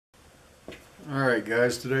Alright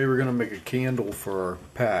guys, today we're going to make a candle for our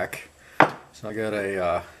pack. So I got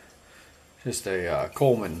a just a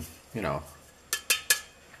Coleman,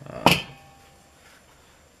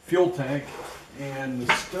 fuel tank, and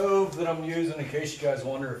the stove that I'm using, in case you guys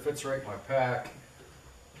wonder if it fits right in my pack,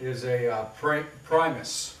 is a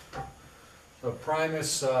Primus. So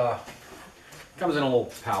Primus comes in a little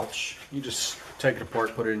pouch. You just take it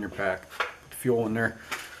apart, put it in your pack, put the fuel in there.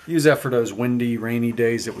 Use that for those windy, rainy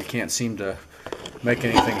days that we can't seem to make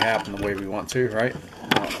anything happen the way we want to, right?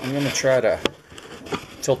 Now, I'm going to try to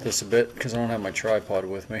tilt this a bit because I don't have my tripod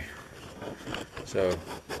with me. So,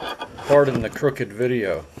 pardon the crooked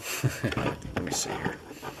video. Let me see here.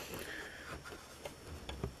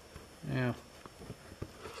 Yeah.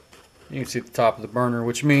 You can see the top of the burner,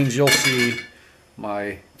 which means you'll see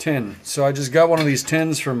my tin. So I just got one of these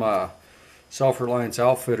tins from Self-Reliance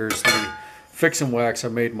Outfitters, the Fixin wax I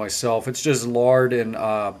made myself. It's just lard and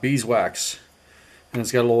beeswax, and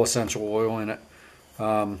it's got a little essential oil in it.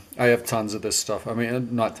 I have tons of this stuff. I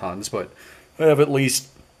mean, not tons, but I have at least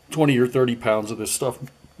 20 or 30 pounds of this stuff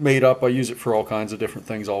made up. I use it for all kinds of different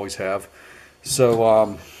things, always have.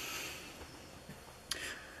 So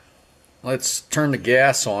let's turn the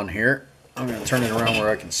gas on here. I'm going to turn it around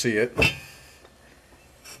where I can see it.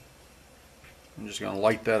 I'm just going to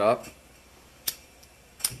light that up.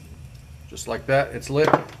 Just like that, it's lit.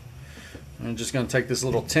 I'm just going to take this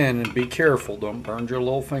little tin, and be careful, don't burn your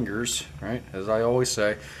little fingers, right, as I always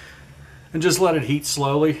say, and just let it heat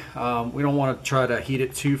slowly. We don't want to try to heat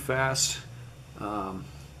it too fast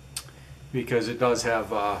because it does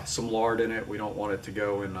have some lard in it. We don't want it to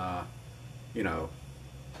go and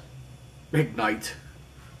ignite,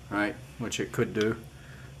 right, which it could do.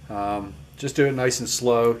 Just do it nice and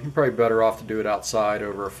slow. You're probably better off to do it outside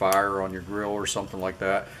over a fire or on your grill or something like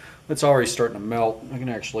that. It's already starting to melt. I can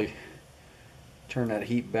actually turn that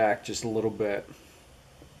heat back just a little bit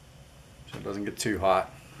so it doesn't get too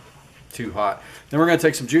hot. Then we're going to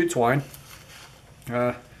take some jute twine.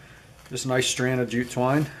 Just a nice strand of jute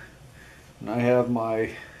twine. And I have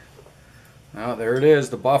my, there it is,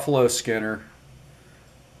 the buffalo skinner.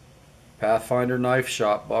 Pathfinder Knife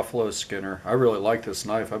Shop buffalo skinner. I really like this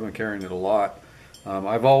knife. I've been carrying it a lot.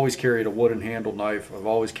 I've always carried a wooden handled knife. I've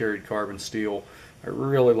always carried carbon steel. I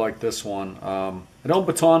really like this one. I don't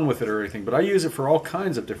baton with it or anything, but I use it for all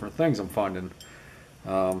kinds of different things, I'm finding.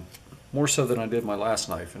 More so than I did my last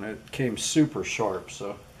knife, and it came super sharp.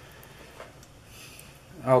 So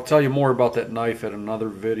I'll tell you more about that knife at another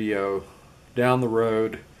video down the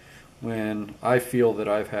road when I feel that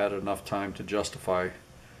I've had enough time to justify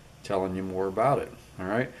telling you more about it.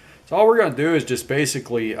 Alright, so all we're going to do is just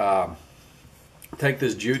basically take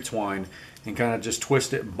this jute twine and kind of just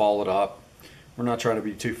twist it and ball it up. We're not trying to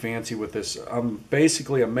be too fancy with this. I'm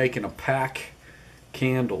making a pack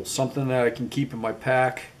candle, something that I can keep in my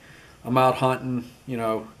pack. I'm out hunting,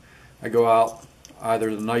 I go out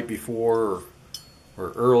either the night before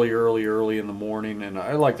or early in the morning, and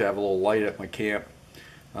I like to have a little light at my camp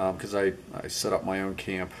because I set up my own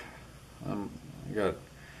camp. I got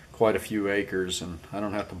quite a few acres, and I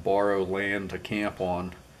don't have to borrow land to camp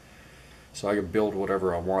on, so I can build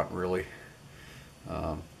whatever I want, really.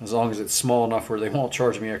 As long as it's small enough where they won't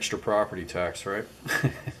charge me extra property tax, right?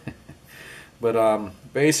 But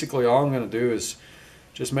basically all I'm going to do is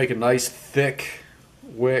just make a nice thick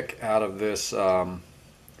wick out of this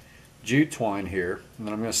jute twine here, and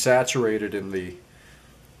then I'm going to saturate it in the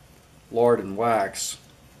lard and wax,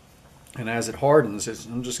 and as it hardens,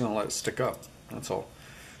 I'm just going to let it stick up. That's all.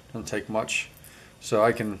 Doesn't take much. So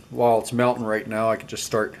I can, while it's melting right now, I can just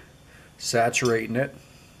start saturating it,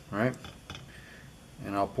 right?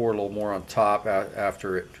 And I'll pour a little more on top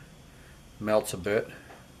after it melts a bit.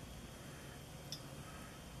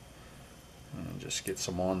 And just get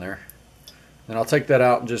some on there. Then I'll take that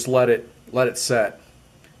out and just let it set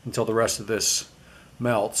until the rest of this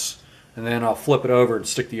melts. And then I'll flip it over and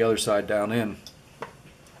stick the other side down in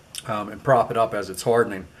and prop it up as it's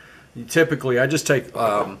hardening. Typically, I just take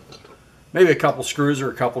maybe a couple screws or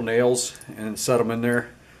a couple nails and set them in there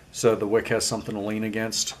so the wick has something to lean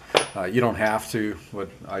against. You don't have to, but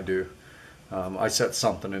I do. I set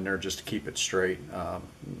something in there just to keep it straight.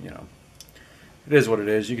 It is what it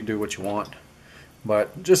is. You can do what you want.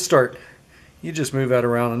 But you just move that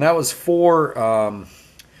around. And that was 4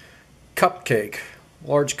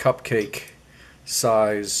 large cupcake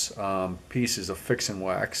size pieces of Fixin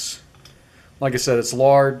wax. Like I said, it's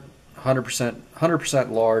lard,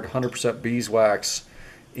 100% lard, 100% beeswax,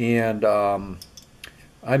 and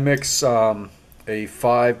I mix a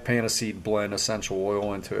 5 Panaseed blend essential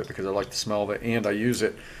oil into it because I like the smell of it, and I use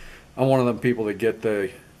it. I'm one of them people that get the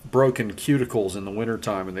broken cuticles in the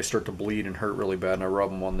wintertime and they start to bleed and hurt really bad, and I rub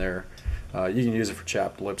them on there. You can use it for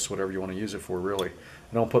chapped lips, whatever you want to use it for, really.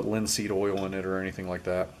 I don't put linseed oil in it or anything like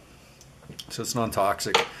that, so it's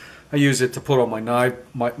non-toxic. I use it to put on my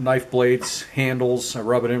knife blades, handles. I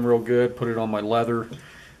rub it in real good, put it on my leather,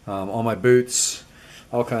 on my boots,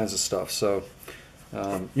 all kinds of stuff. So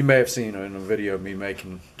you may have seen in a video of me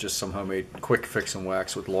making just some homemade quick fixin'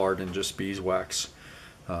 wax with lard and just beeswax.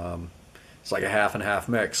 It's like a half and half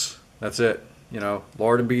mix. That's it. You know,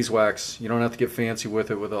 lard and beeswax. You don't have to get fancy with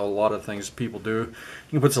it with a lot of things people do.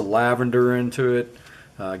 You can put some lavender into it,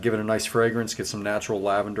 give it a nice fragrance, get some natural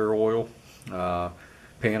lavender oil,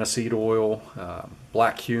 aniseed oil,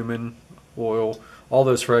 black cumin oil. All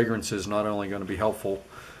those fragrances not only going to be helpful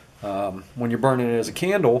when you're burning it as a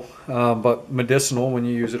candle, but medicinal when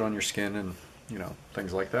you use it on your skin and, you know,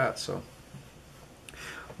 things like that. So,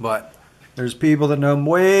 but there's people that know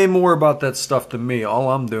way more about that stuff than me. All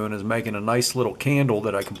I'm doing is making a nice little candle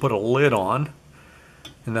that I can put a lid on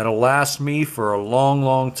and that'll last me for a long,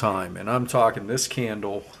 long time. And I'm talking this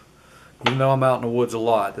candle, even though I'm out in the woods a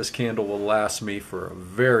lot, this candle will last me for a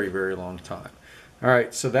very, very long time. All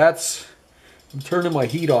right, so that's, I'm turning my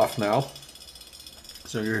heat off now.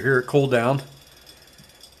 So you'll hear it cool down.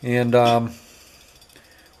 And my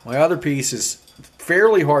other piece is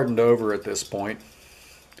fairly hardened over at this point.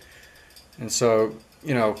 And so,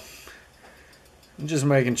 you know, I'm just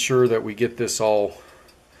making sure that we get this all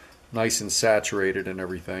nice and saturated and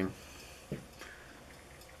everything.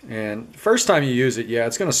 And first time you use it, yeah,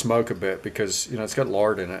 it's going to smoke a bit because, you know, it's got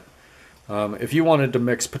lard in it. If you wanted to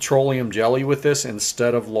mix petroleum jelly with this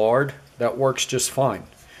instead of lard, that works just fine.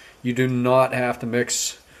 You do not have to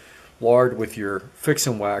mix lard with your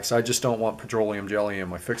fixin' wax. I just don't want petroleum jelly in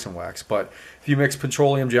my fixin' wax. But if you mix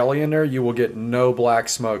petroleum jelly in there, you will get no black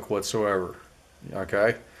smoke whatsoever.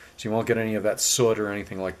 Okay? So you won't get any of that soot or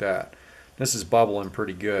anything like that. This is bubbling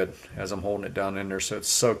pretty good as I'm holding it down in there, so it's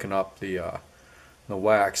soaking up the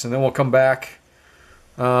wax. And then we'll come back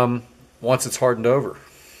once it's hardened over.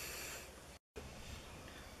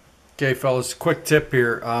 Okay, fellas, quick tip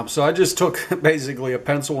here. So I just took basically a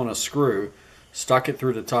pencil and a screw, stuck it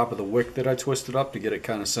through the top of the wick that I twisted up to get it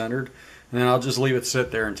kind of centered, and then I'll just leave it sit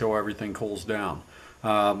there until everything cools down.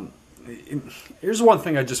 Here's one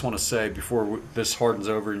thing I just want to say before this hardens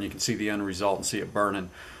over and you can see the end result and see it burning.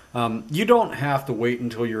 You don't have to wait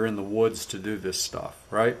until you're in the woods to do this stuff,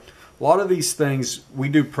 right? A lot of these things, we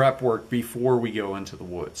do prep work before we go into the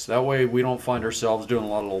woods. That way we don't find ourselves doing a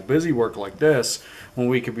lot of little busy work like this when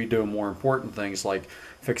we could be doing more important things like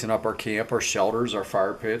fixing up our camp, our shelters, our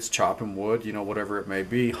fire pits, chopping wood, you know, whatever it may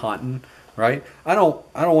be, hunting, right? I don't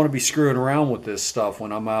want to be screwing around with this stuff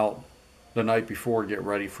when I'm out the night before getting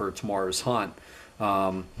ready for tomorrow's hunt.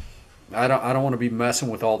 I don't want to be messing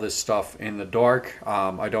with all this stuff in the dark.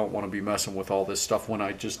 I don't want to be messing with all this stuff when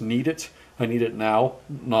I just need it. I need it now,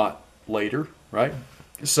 not later, right?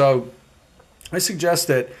 So I suggest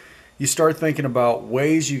that you start thinking about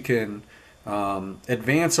ways you can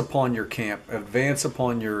advance upon your camp, advance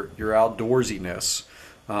upon your outdoorsiness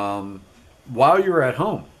while you're at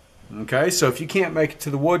home. Okay, so if you can't make it to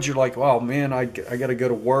the woods, you're like, oh man, I got to go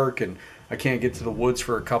to work and I can't get to the woods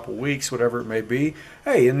for a couple weeks, whatever it may be.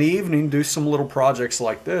 Hey, in the evening, do some little projects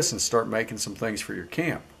like this and start making some things for your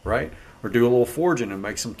camp, right? Or do a little forging and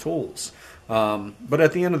make some tools. But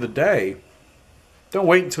at the end of the day, don't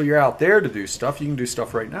wait until you're out there to do stuff. You can do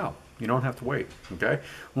stuff right now. You don't have to wait, okay? And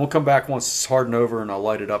we'll come back once it's hardened over and I'll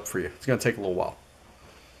light it up for you. It's going to take a little while.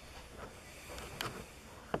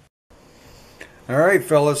 All right,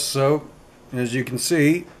 fellas, so as you can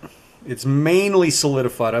see, it's mainly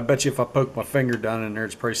solidified. I bet you if I poke my finger down in there,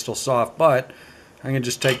 it's probably still soft, but I can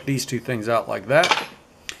just take these two things out like that.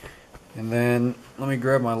 And then let me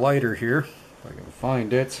grab my lighter here, if I can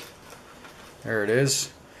find it. There it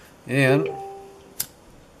is. And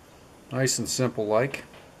nice and simple like.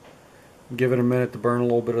 Give it a minute to burn a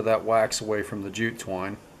little bit of that wax away from the jute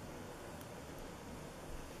twine.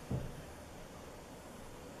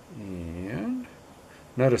 And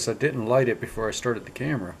notice I didn't light it before I started the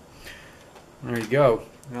camera. There you go.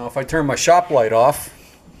 Now if I turn my shop light off,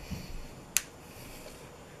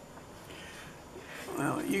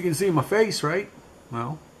 well, you can see my face, right?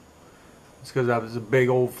 Well, it's because that was a big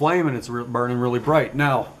old flame and it's burning really bright.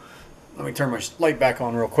 Now, let me turn my light back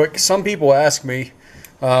on real quick. Some people ask me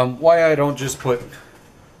why I don't just put,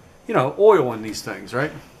 you know, oil in these things,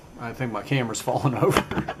 right? I think my camera's falling over.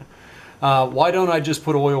 Why don't I just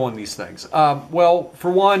put oil in these things? Well,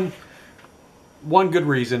 for one good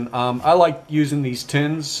reason, I like using these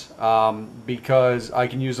tins because I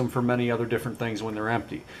can use them for many other different things when they're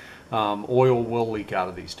empty. Oil will leak out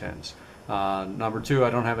of these tins. Number two, I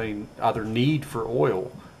don't have any other need for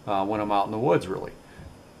oil when I'm out in the woods, really.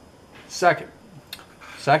 Third,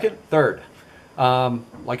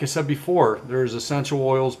 like I said before, there's essential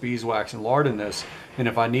oils, beeswax, and lard in this, and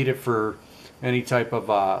if I need it for any type of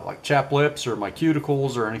like chap lips or my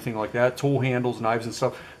cuticles or anything like that, tool handles, knives and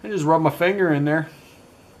stuff, I just rub my finger in there,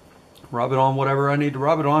 rub it on whatever I need to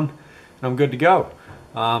rub it on, and I'm good to go.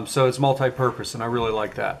 So it's multi-purpose, and I really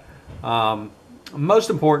like that. Most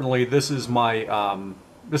importantly, this is my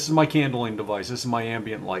candling device. This is my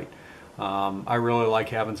ambient light. I really like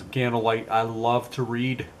having some candle light. I love to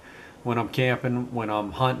read when I'm camping, when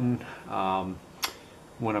I'm hunting,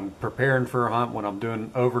 when I'm preparing for a hunt, when I'm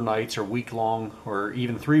doing overnights or week-long or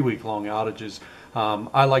even 3-week-long outages.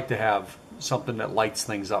 I like to have something that lights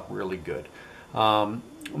things up really good.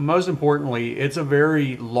 Most importantly, it's a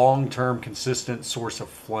very long-term, consistent source of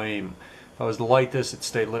flame. If I was to light this, it'd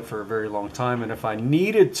stay lit for a very long time, and if I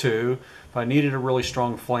needed a really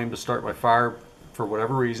strong flame to start my fire, for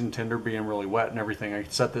whatever reason, tinder being really wet and everything, I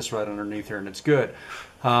could set this right underneath here and it's good.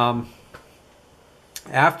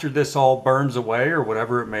 After this all burns away, or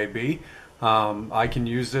whatever it may be, I can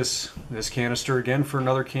use this canister again for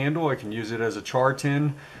another candle. I can use it as a char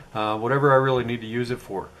tin, whatever I really need to use it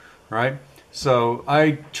for, right? So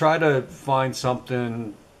I try to find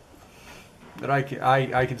something that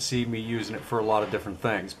I can see me using it for a lot of different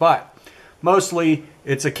things, but mostly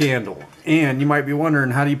it's a candle. And you might be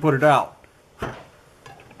wondering, how do you put it out?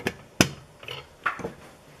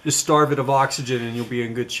 Just starve it of oxygen and you'll be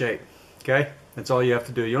in good shape. Okay? That's all you have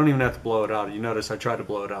to do. You don't even have to blow it out. You notice I tried to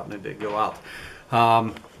blow it out and it didn't go out.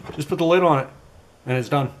 Just put the lid on it and it's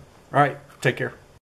done. All right, take care.